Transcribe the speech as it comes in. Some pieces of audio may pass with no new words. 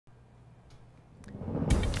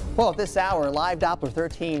Well, at this hour, live Doppler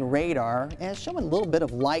 13 radar is showing a little bit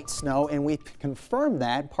of light snow, and we've confirmed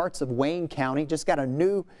that parts of Wayne County. Just got a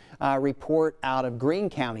new report out of Greene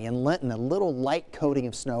County and Linton, a little light coating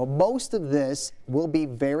of snow. Most of this will be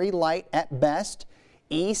very light at best,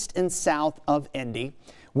 east and south of Indy.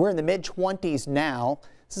 We're in the mid-20s now.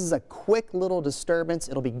 This is a quick little disturbance.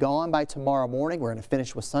 It'll be gone by tomorrow morning. We're going to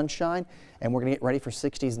finish with sunshine, and we're going to get ready for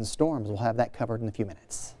 60s and storms. We'll have that covered in a few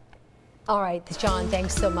minutes. All right, John,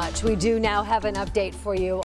 thanks so much. We do now have an update for you.